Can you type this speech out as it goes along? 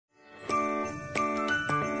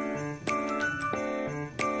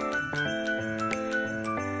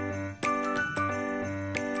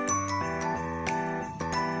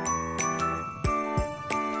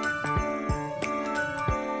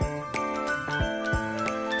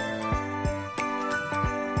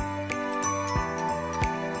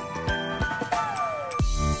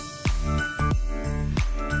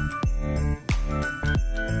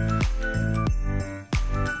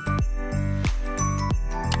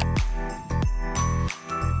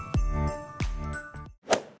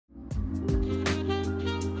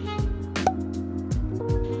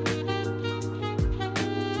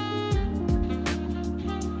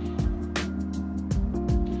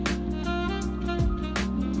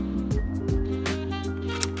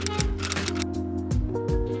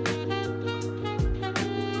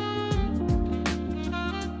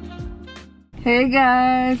Hey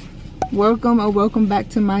guys, welcome back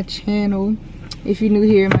to my channel. If you're new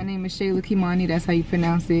here, my name is c.hey.la Kimani, that's how you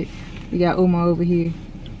pronounce it. We got Oma over here.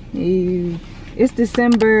 Hey. It's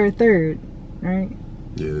December 3rd, right?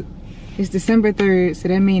 Yeah. It's December 3rd, so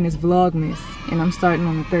that means it's Vlogmas, and I'm starting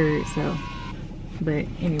on the 3rd, so. But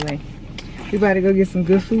anyway, we about to go get some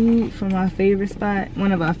good food from our favorite spot,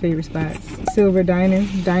 one of our favorite spots, Silver Diner,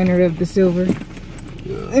 Diner of the Silver.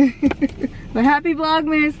 Yeah. But happy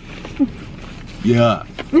Vlogmas! Yeah.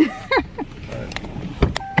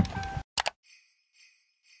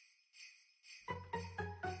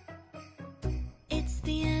 It's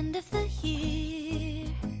the end of the year.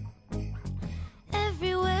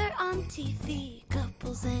 Everywhere on TV,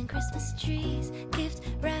 couples and Christmas trees, gift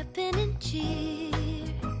wrapping and cheer.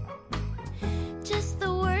 Just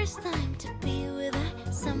the worst time to be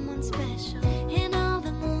without someone special. In all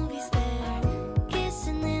the movies there,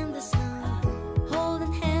 kissing in the snow,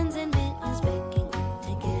 holding hands and mittens, baking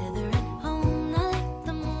together at home. I like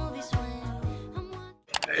the movies when I'm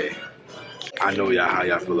watching. Hey, I know y'all how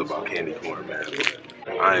y'all feel about candy corn, man.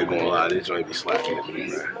 I ain't gonna lie, this joint be slapping at me,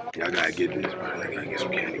 man. Y'all gotta get this, man. I gotta get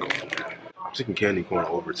some candy corn, man. I'm taking candy corn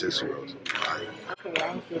over Tootsie Rolls.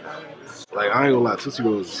 Like, I ain't gonna lie, Tootsie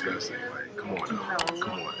Rolls is disgusting. Like, come on now.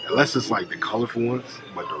 Come on. Unless it's like the colorful ones,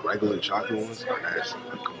 but the regular chocolate ones are nasty.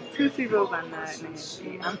 Like, come on. Tootsie Rolls are not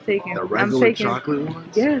nasty. I'm taking The regular chocolate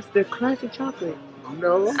ones? Yes, the classic chocolate.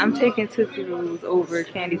 No. I'm taking Tootsie Rolls over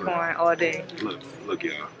candy corn all day. Look,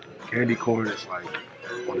 y'all. Candy corn is like,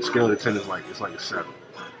 on a scale of 10, it's like a 7.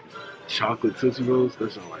 Chocolate Tootsie Rolls,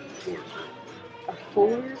 that's on like a 4. A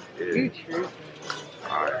 4? Yeah. You tripping.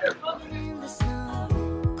 Alright. In the snow,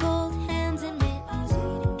 cold hands and mittens,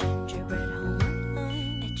 eating gingerbread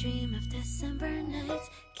home. I dream of December nights,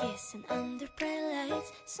 kissing under bright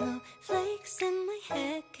lights, snowflakes in my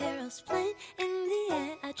hair, carols playing in the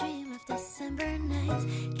air. I dream of December nights,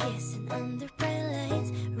 kissing under bright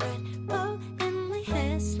lights, red bow in my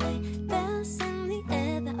hair, sleigh bells in the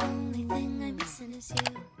air. The only thing I'm missing is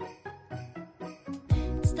you.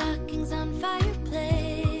 Stockings on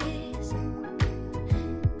fireplace,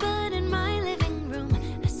 but in my living room,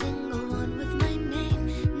 a single one with my name,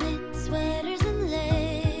 knit sweaters and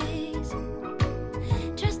lace.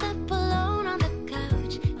 Dressed up alone on the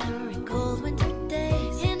couch during cold winter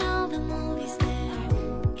days. In all the movies there,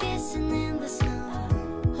 kissing in the snow,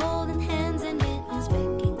 holding hands and mittens,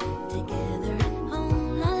 baking together at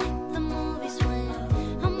home. I like the movies when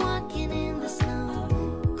I'm walking in the snow,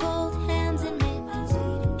 cold hands and mittens,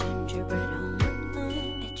 eating gingerbread home.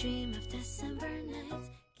 I dream of December nights.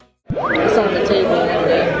 It's on the table.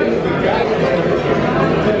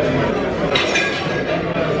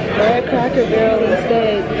 Red Cracker Barrel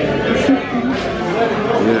instead.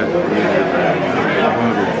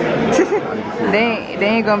 They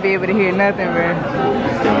ain't gonna be able to hear nothing, bro.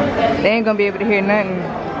 They ain't gonna be able to hear nothing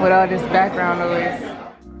with all this background noise.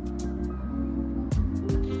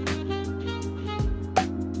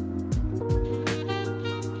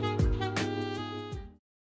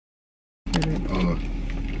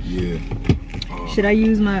 Should I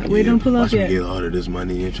use my, wait, don't pull up yet. I should get all of this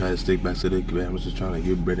money and try to stick back to the crib. I was just trying to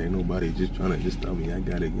get bread. Ain't nobody just trying to just tell me I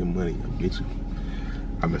gotta get money. I'll get you.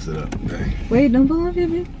 I messed it up. Dang. Wait, don't pull up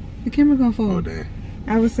yet, babe. The camera gonna fall. Oh, dang.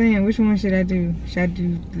 I was saying, which one should I do? Should I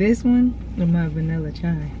do this one or my vanilla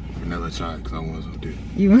chai? Vanilla chai, because I want some too.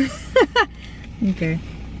 You want? Okay.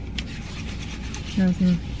 I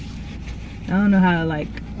don't know how like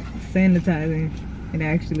sanitizing it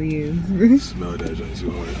actually is. Smell that joint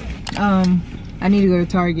too hard. I need to go to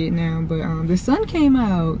Target now, but the sun came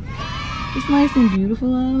out. It's nice and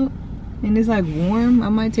beautiful out, and it's like warm. I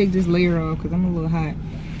might take this layer off because I'm a little hot.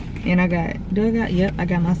 And I got, yep, I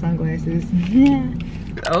got my sunglasses. Yeah.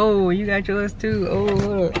 Oh, you got yours too. Oh,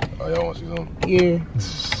 hold up. Oh, y'all want to see some? Yeah.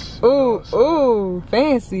 Oh, oh,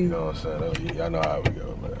 fancy. You know what I'm saying? Y'all know how we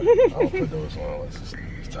go, man. I don't put those on unless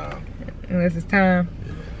it's time. Unless it's time.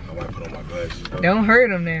 Yeah, I might put on my glasses though. Don't hurt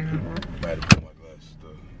them now. I might put on my glasses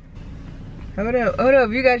though. Hold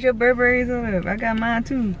up. You got your Burberry's on. I got mine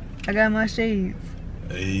too. I got my shades.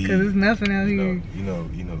 Hey. Cause there's nothing out here. You know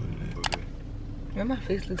what it is. Man, my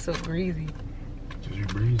face looks so greasy. Cause you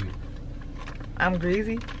breezy. I'm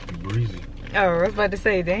greasy? You breezy. Oh, I was about to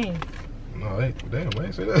say, dang. No, hey, damn, I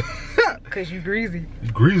ain't say that. Cause you greasy.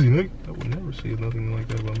 You greasy, nigga. I would never say nothing like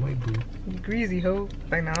that about my boo. You greasy hoe.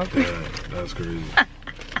 Like, nah, I'm playing. That's crazy.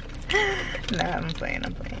 Nah, I'm playing.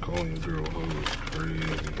 Calling your girl hoe is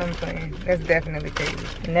crazy. I'm playing. That's definitely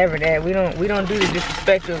crazy. Never that. We don't do the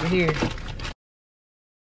disrespect over here.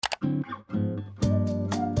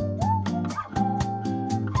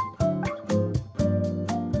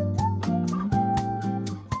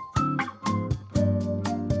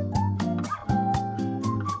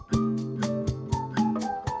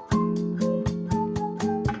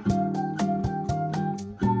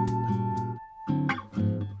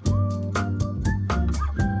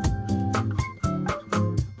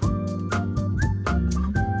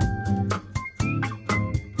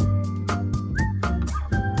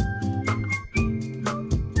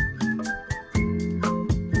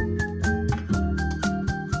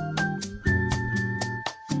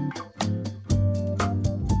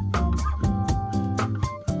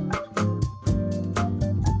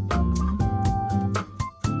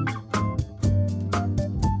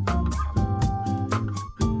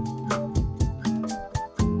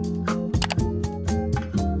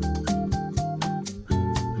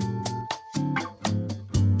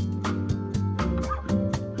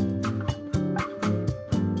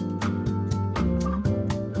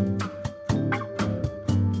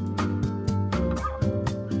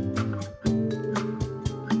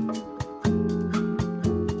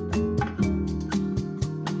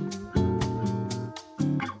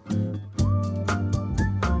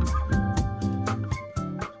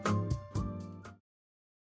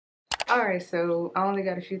 Alright, so I only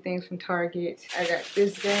got a few things from Target. I got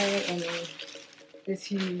this bag and then this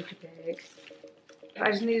huge bag.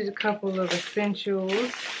 I just needed a couple of essentials.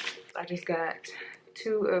 I just got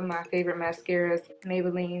 2 of my favorite mascaras,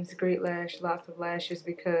 Maybelline's Great Lash Lots of Lashes,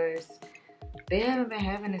 because they haven't been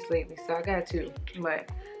having this lately, so I got 2.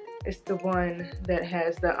 But it's the one that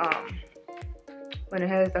has the when it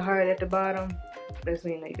has the heart at the bottom, that's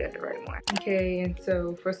when you know you got the right one. Okay, and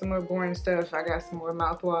so for some more boring stuff, I got some more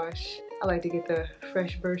mouthwash. I like to get the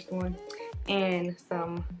Fresh Burst one, and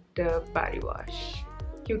some Dove body wash,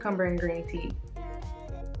 cucumber and green tea.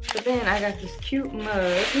 But then I got this cute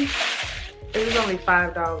mug. It was only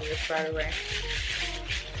 $5, by the way,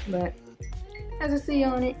 but has a C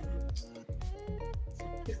on it.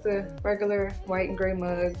 It's a regular white and gray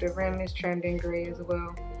mug. The rim is trimmed in gray as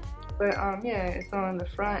well. But yeah, it's on the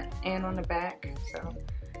front and on the back, so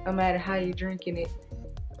no matter how you're drinking it,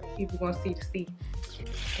 people gonna see the C.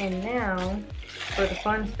 And now for the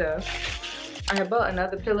fun stuff, I had bought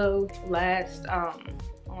another pillow last I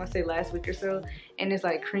want to say last week or so, and it's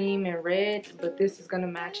like cream and red, but this is gonna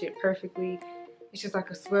match it perfectly. It's just like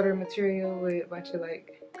a sweater material with a bunch of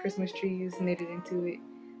like Christmas trees knitted into it.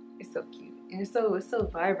 It's so cute, and it's so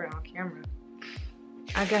vibrant on camera.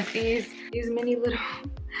 I got these mini little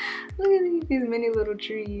look at these mini little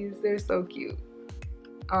trees. They're so cute.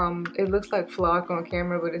 It looks like flock on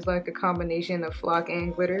camera, but it's like a combination of flock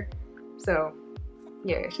and glitter. So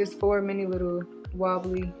yeah, it's just 4 mini little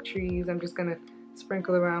wobbly trees. I'm just gonna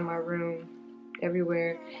sprinkle around my room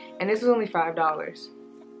everywhere, and this was only $5.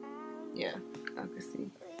 Yeah, I can see.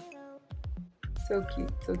 So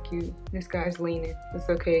cute, so cute. This guy's leaning. It's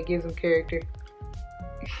okay, it gives him character.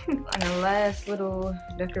 And the last little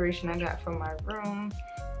decoration I got from my room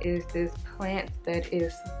is this plant that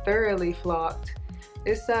is thoroughly flocked.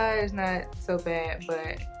 This side is not so bad,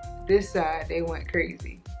 but this side, they went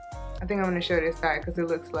crazy. I think I'm gonna show this side because it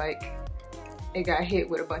looks like it got hit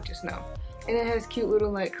with a bunch of snow. And it has cute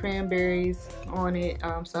little like cranberries on it,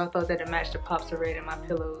 so I thought that it matched the pops of red in my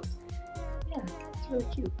pillows. Yeah, it's really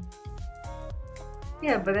cute.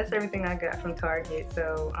 Yeah, but that's everything I got from Target,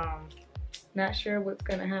 so not sure what's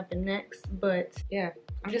gonna happen next, but yeah,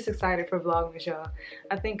 I'm just excited for Vlogmas, y'all.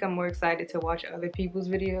 I think I'm more excited to watch other people's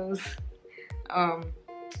videos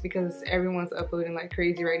because everyone's uploading like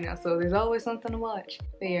crazy right now, so there's always something to watch.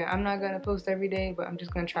 But yeah, I'm not gonna post every day, but I'm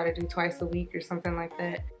just gonna try to do twice a week or something like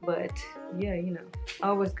that. But yeah, you know,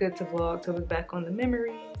 always good to vlog, to look back on the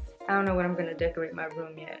memories. I don't know what I'm gonna decorate my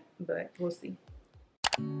room yet, but we'll see.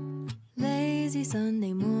 Lazy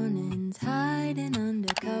Sunday mornings, hiding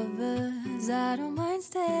under covers. I don't mind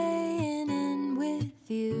staying in with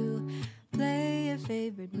you. Play your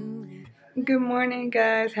favorite movie. Good morning,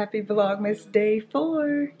 guys. Happy Vlogmas Day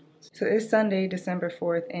 4. So it's Sunday, December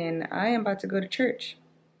 4th, and I am about to go to church.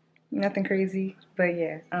 Nothing crazy, but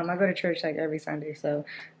yeah, I go to church like every Sunday, so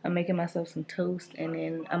I'm making myself some toast, and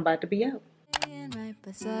then I'm about to be out. Right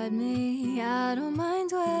beside me, I don't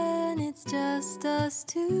mind when it's just us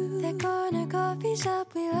two. That corner coffee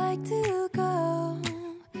shop we like to go.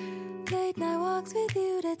 Late night walks with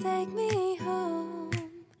you to take me home.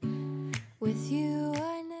 With you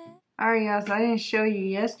I never. Alright, y'all, so I didn't show you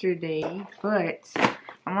yesterday, but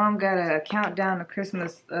my mom got a countdown to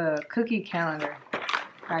Christmas cookie calendar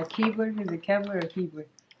by Keebler. Is it Kevlar or Keebler?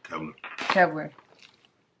 Kevlar. Kevlar.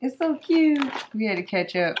 It's so cute. We had to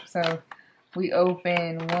catch up, so we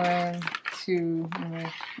opened 1, 2,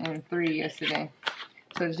 and 3 yesterday.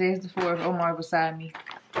 So today's the 4th. Omar beside me.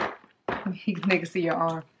 They can see your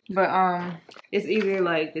arm. But it's either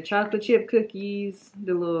like the chocolate chip cookies,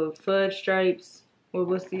 the little fudge stripes, or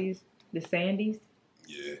what's these? The Sandies?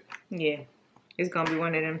 Yeah. Yeah. It's gonna be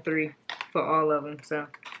one of them 3 for all of them. So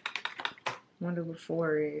wonder what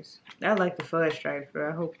 4 is. I like the fudge stripes, but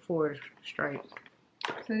I hope 4 is stripes.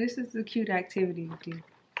 So this is the cute activity we do.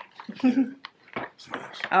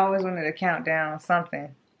 I always wanted to count down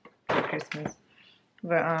something for Christmas.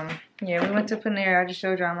 But yeah, we went to Panera. I just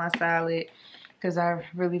showed y'all my salad because I've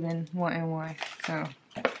really been wanting one. So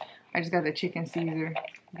I just got the chicken Caesar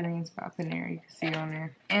greens by Panera. You can see it on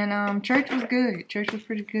there. And church was good. Church was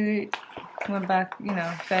pretty good. Went back, you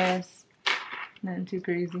know, fast. Nothing too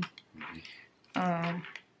crazy. Yeah,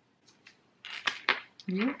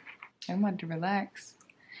 I'm about to relax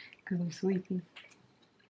because I'm sleepy.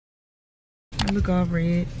 I look all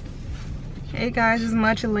red. Hey guys, it's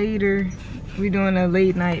much later. We're doing a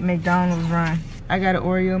late night McDonald's run. I got an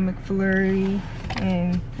Oreo McFlurry,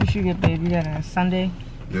 and what you get, babe? You got a sundae?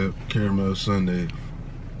 Yep, caramel sundae.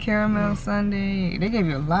 Caramel sundae. They gave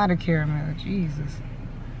you a lot of caramel. Jesus.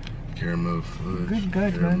 Caramel fudge.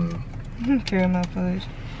 Good, man. Caramel fudge.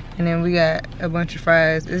 And then we got a bunch of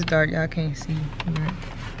fries. It's dark, y'all can't see. But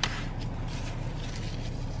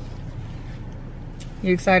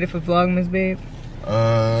you excited for Vlogmas, babe?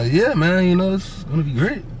 Yeah, man. You know, it's gonna be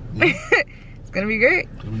great. Yeah. It's gonna be great.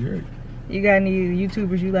 It's gonna be great. You got any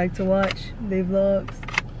YouTubers you like to watch? They vlogs?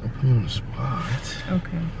 I'm putting you on the spot.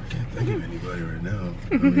 Okay. I can't think of anybody right now.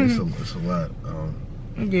 I mean, it's a lot.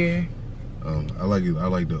 Yeah. I like it. I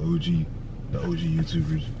like the OG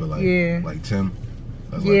YouTubers, but like Tim.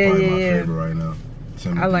 That's Yeah, like probably my yeah. favorite right now.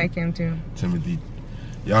 Timothy. I like him too. Timothy.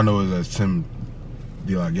 Y'all know it as Tim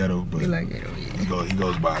Ghetto, but We like it, yeah. he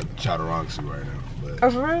goes by Chattahoochee right now. But Oh,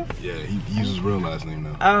 for real? yeah, he uses real last name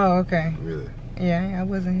now. Oh, okay. Really? Yeah, I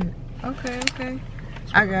wasn't here. Okay.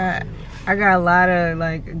 I got a lot of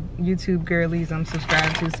like YouTube girlies I'm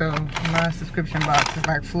subscribed to, so my subscription box is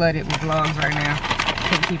like flooded with vlogs right now.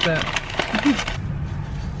 Can't keep up.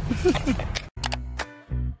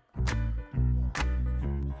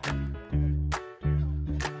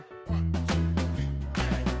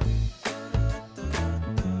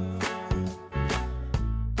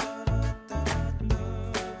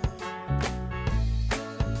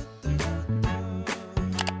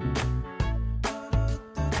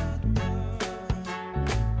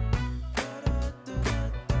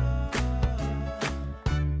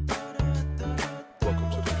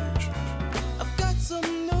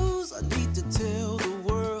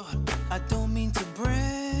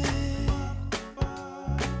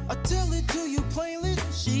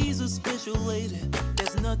 Special lady,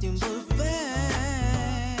 there's nothing but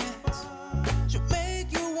facts. She'll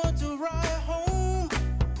make you want to ride home.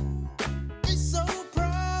 She's so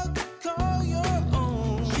proud to call your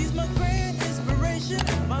own. She's my grand inspiration,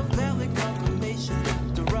 my valid confirmation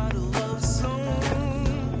to write a love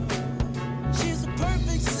song. She's a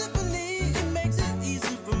perfect symphony, it makes it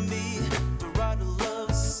easy for me to write a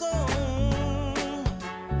love song.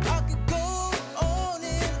 I could go on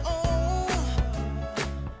and on.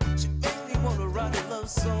 Wanna write a love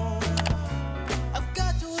song. I've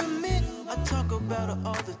got to admit, I talk about her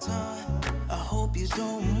all the time. I hope you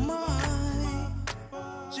don't mind.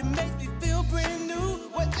 She makes me feel brand new.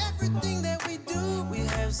 With everything that we do, we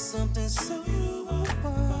have something so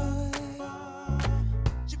fine.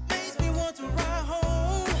 She makes me want to ride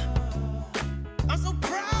home. I'm so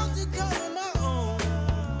proud to call her my own.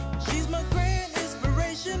 She's my grand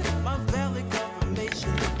inspiration, my valid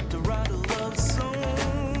confirmation to write a love song.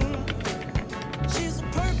 She's a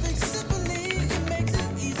perfect symphony, it makes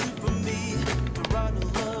it easy for me to write a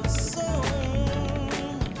love song.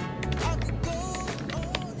 I could go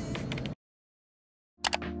on and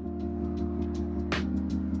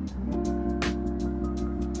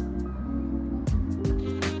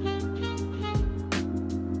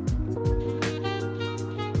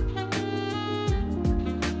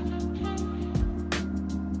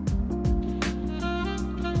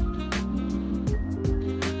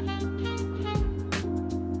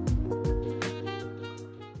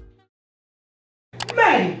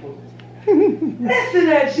Listen to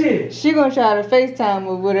that shit. She gonna try to FaceTime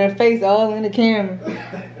her with her face all in the camera.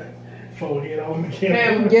 Forehead on the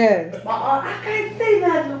camera. Yes. I can't see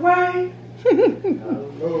nothing, right?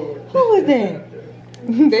 Who was that?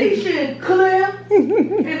 Tisha and Claire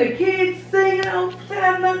and the kids singing on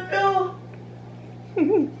Saturday Night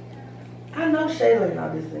Fever. I know Shayla and all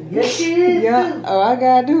this thing. Yes, she is Yeah. too. Oh, I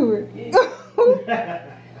gotta do it.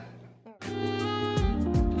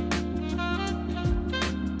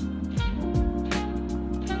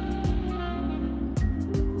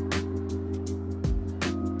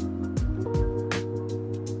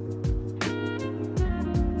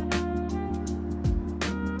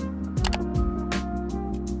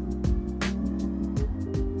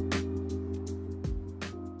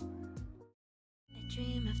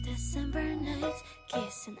 Dream of December nights,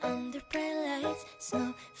 kissing under bright lights,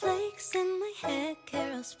 snowflakes in my head,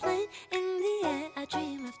 carols playing in the air. I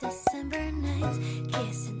dream of December nights,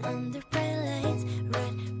 kissing under bright lights,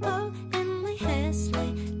 red bow in my hair,